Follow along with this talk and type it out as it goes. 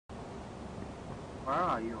Where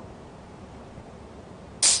are you?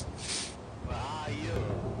 Where are you?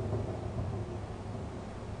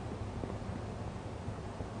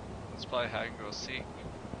 Let's play hide and go seek.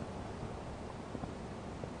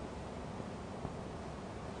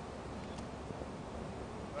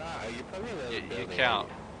 Wow, you probably You count.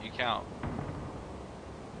 You count.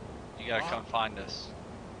 You gotta come find us.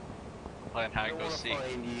 We're playing hide and go seek.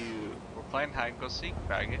 We're playing hide and go seek,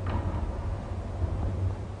 faggot.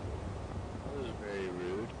 That was very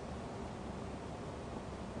rude.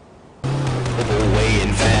 The way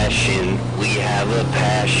in fashion, we have a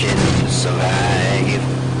passion to survive.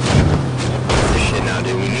 Shit, now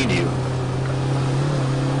do we need you?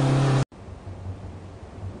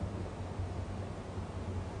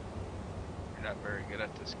 You're not very good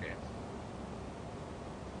at this game.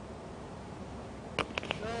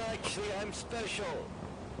 No, actually, I'm special.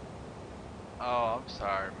 Oh, I'm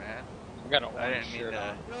sorry, man. I didn't mean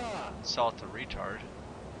to Yeah, insult the retard.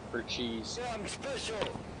 For cheese. yeah, I'm special.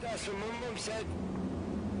 That's what my mom said.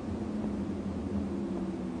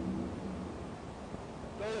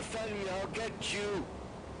 Don't offend me, I'll get you.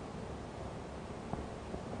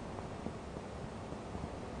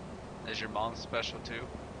 Is your mom special too?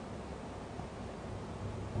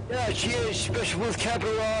 Yeah, she is special with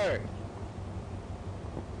capital R.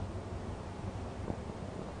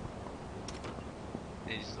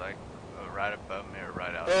 He's like right above me or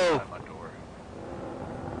right outside my door.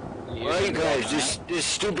 Where are you guys? This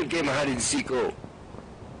stupid game of hide and seek. Oh.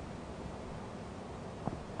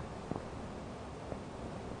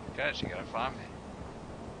 Guys, you gotta find me.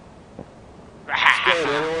 It's good,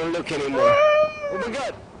 I don't want to look anymore. Oh my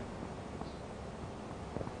god!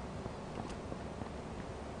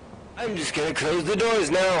 I'm just gonna close the doors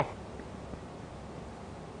now.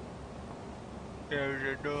 There's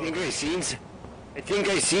your door. I think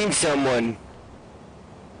I seen someone.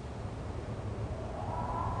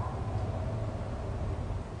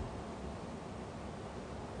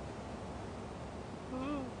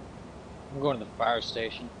 I'm going to the fire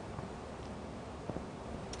station.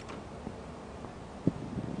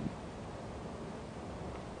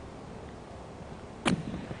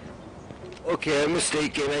 Okay, I'm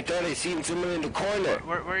mistaken. I thought I seen someone in the corner.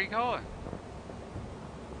 Where are you going?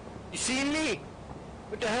 You seen me?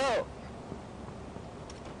 What the hell?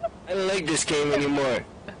 I don't like this game anymore.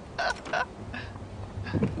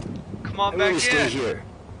 Come on I'm back gonna stay in. here.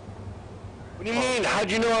 What do you mean?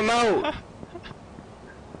 How'd you know I'm out?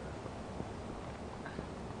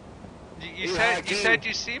 You said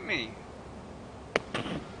you see me.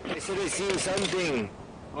 I said I seen something.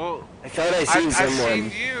 Well, I thought I seen someone. I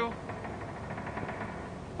seen you.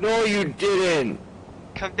 No, you didn't.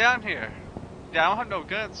 Come down here. Yeah, I don't have no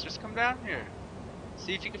guns. Just come down here.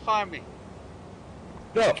 See if you can find me.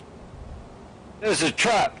 No. There's a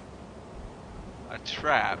trap. A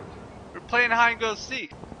trap? We're playing hide and go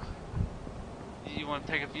seek. You want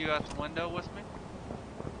to take a view out the window with me?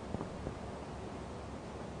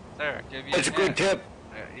 There, give you That's a good tip.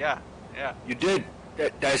 Yeah. You did.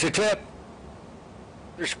 That's a tip.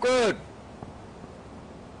 You're screwed.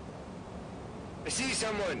 I see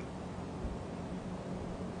someone.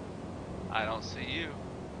 I don't see you.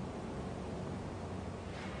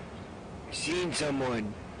 I seen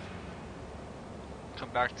someone. Come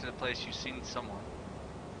back to the place you seen someone.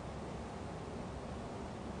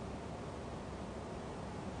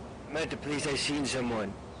 I'm at the place I seen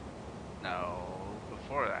someone. No,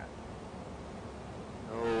 before that.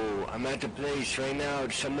 No, I'm at the place right now.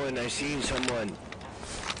 Someone, I seen someone.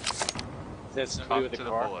 Is that somebody Talk with to a the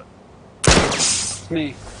car? bullet.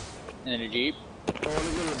 Me. In a Jeep? Oh,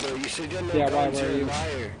 look at you said you're no Yeah, why guns, were you're a you?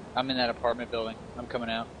 liar. I'm in that apartment building. I'm coming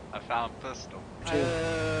out. I found a pistol.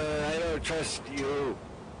 I don't trust you.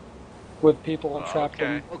 With people Oh, trapped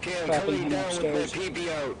okay. in. Okay, I'm Trapping coming him down with my upstairs. PB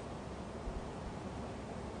out.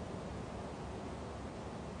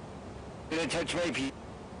 Gonna touch my PB.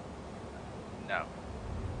 No.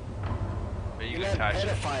 But you You're can not touch it.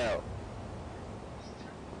 pedophile.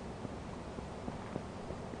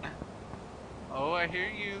 Oh, I hear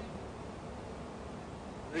you.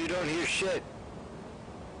 No, you don't hear shit.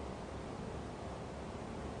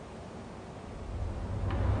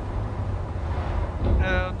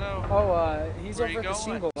 Hell no. Oh, he's Where over you at the going?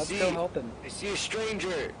 single. Let's See? go help him. I see a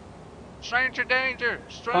stranger. Stranger danger!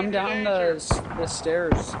 Stranger Come down danger! the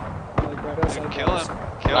stairs. Like right outside Kill the him!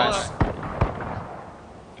 house. Kill Nice. him!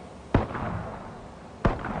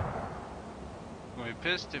 I'm gonna be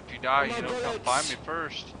pissed if you die. Oh, You my don't come bullets. find me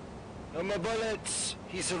first. No more bullets.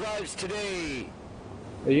 He survives today.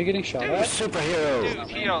 Are you getting shot Dude, at? Superhero.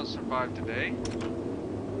 Dude, he don't survive today.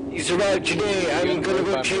 He survived today. I'm You're gonna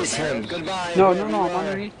go gonna chase him. Ramirez? Goodbye. No, wherever I'm you are.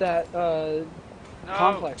 underneath that No.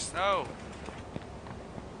 complex. No.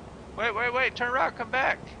 Wait. Turn around. Come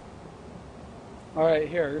back. All right,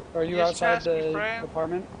 here. Are you Just outside pass me, the friend.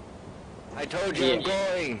 apartment? I told you I'm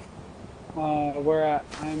going. Where at?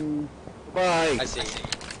 I'm Bye. I see.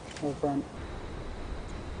 over front.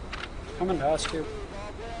 Coming to us too.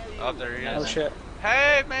 Oh, there he is. Oh shit.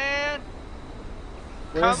 Hey, man.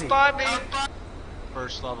 Where Come is he? find me.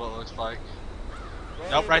 First level, it looks like.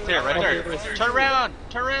 Nope, right there. Okay. Turn around.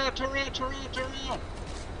 Turn around.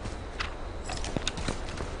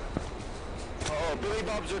 Oh, Billy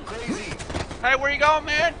Bobs are crazy. Hey, where you going,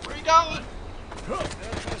 man? Where you going? Don't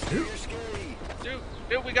trust you, you're scary.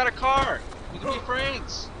 Dude, we got a car. We can be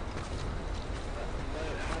friends.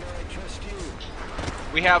 But how do I trust you?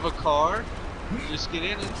 We have a car. Just get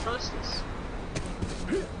in and trust us.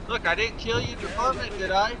 Look, I didn't kill you in your apartment,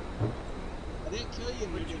 did I? I didn't kill you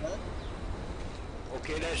in your did I?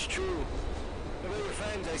 Okay, that's true. Look at your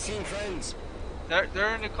friends. I seen friends.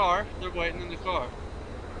 They're in the car. They're waiting in the car.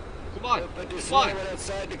 Come on. But there's Come on. no one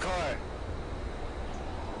outside the car.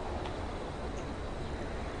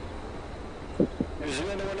 There's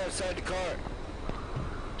another one outside the car.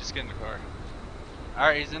 Just get in the car.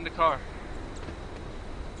 Alright, he's in the car.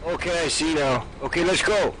 Okay, I see now. Okay, let's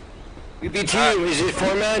go. We be team. Alright. Is it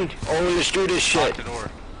 4 man? Oh, let's do this Lock shit. the door.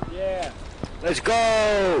 Yeah. Let's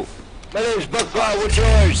go. My name's Buklaue. What's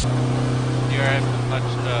yours? You have much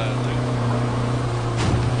loot.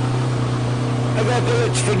 I got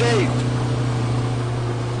bullets for days.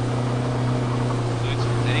 Loot's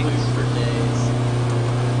for days. Loot for days.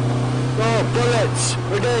 No, bullets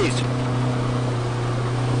for days.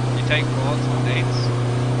 You take bullets for dates?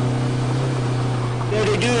 Yeah,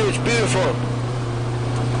 they do. It's beautiful.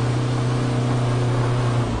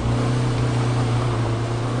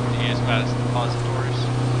 You use them as depositories.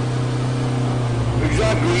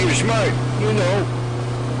 Exactly. You're smart. You know.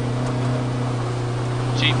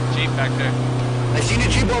 Jeep back there. I seen a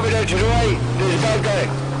jeep over there to the right. There's a bad guy.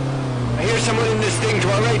 I hear someone in this thing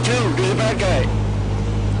to our right too. There's a bad guy.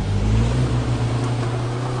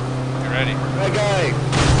 You ready? Bad guy.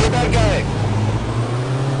 There's a bad guy.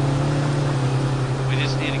 We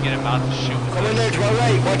just need to get him out to shoot with Come in us. there to our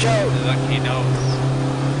right. Watch out. Look, he knows.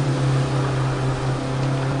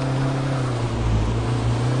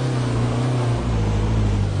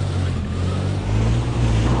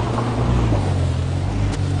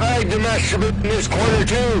 I the masturbate in this corner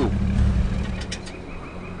too.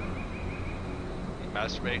 You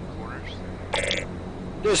masturbate in corners?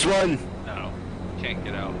 This one. No. Can't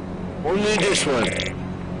get out. Only this one.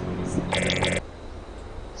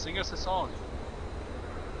 Sing us a song.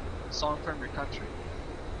 A song from your country.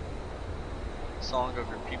 A song of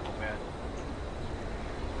your people, man.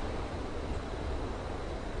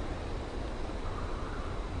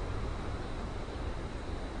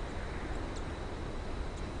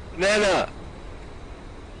 Nana.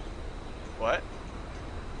 What?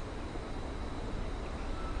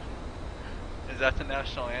 Is that the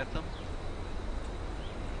national anthem?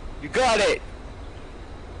 You got it.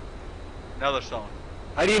 Another song.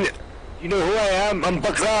 I didn't. You know who I am? I'm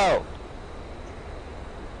Buklaue.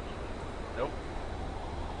 Nope.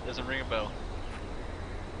 Doesn't ring a bell.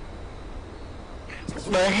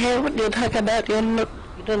 The hell? What you talking about? You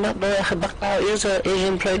do not know Buklaue is an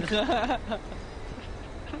Asian plate. Dude, it's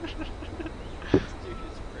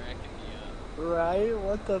cracking me up. Right?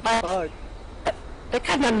 What the fuck? They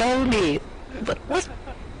kind of know me. But what?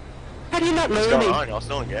 How do you not know What's me? going on? Y'all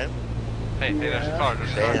still in game? Hey, there's a car.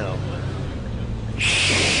 There's a car. Damn.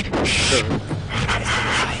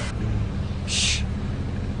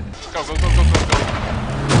 Go.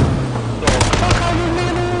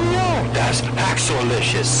 That's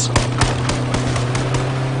axolicious.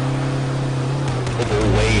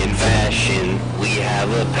 Overweight in fashion, we have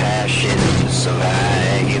a passion to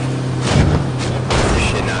survive.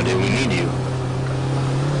 Shit, now do we need you?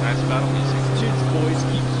 Nice battle music. Dude's voice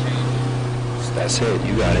keeps changing. That's it,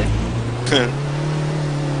 you got it.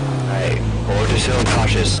 Alright, or just still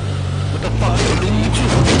cautious. What the fuck do you do?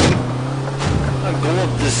 I'm going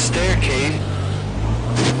up this staircase.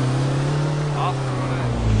 Off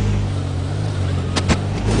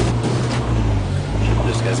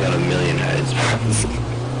This guy's got a million heads.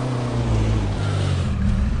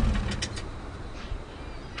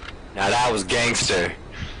 Now that was gangster.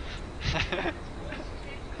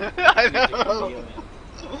 I know.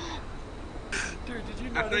 Dude, did you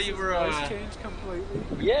I thought notice you his were, voice changed completely?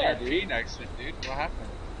 Yeah, Dude, dude. accent, dude. What happened?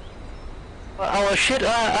 Oh shit,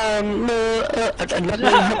 nothing What's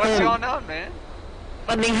happened. going on, man?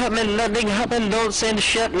 Nothing happened, don't say the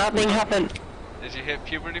shit, nothing happened. Did you hit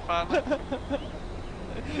puberty finally?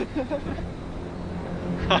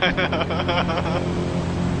 The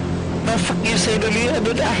fuck you say to me? I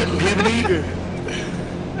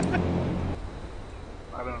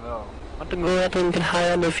don't know. Want to go out and get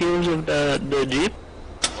high on the fumes of the Jeep?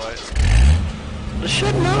 What? The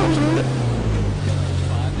shit knows, man.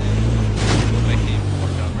 We'll make it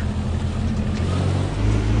more dumber.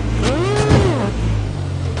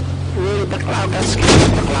 Really, Buklaue got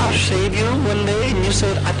scared. Buklaue saved you one day and you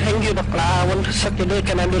said, I thank you, Buklaue, I want to suck your dick.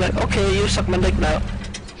 And I'd be like, okay, you suck my dick now.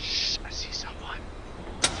 Shh, I see someone.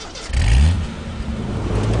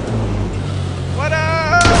 What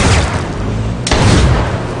up?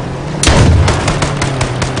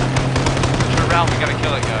 Turn around, we gotta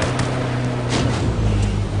kill that guy.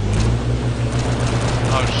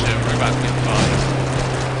 Oh shit, we're about to get fucked.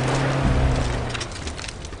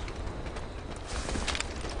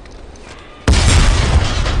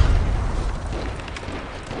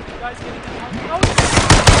 Guys getting in.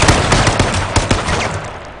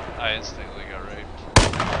 I instantly got raped.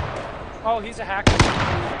 Oh, he's a hacker.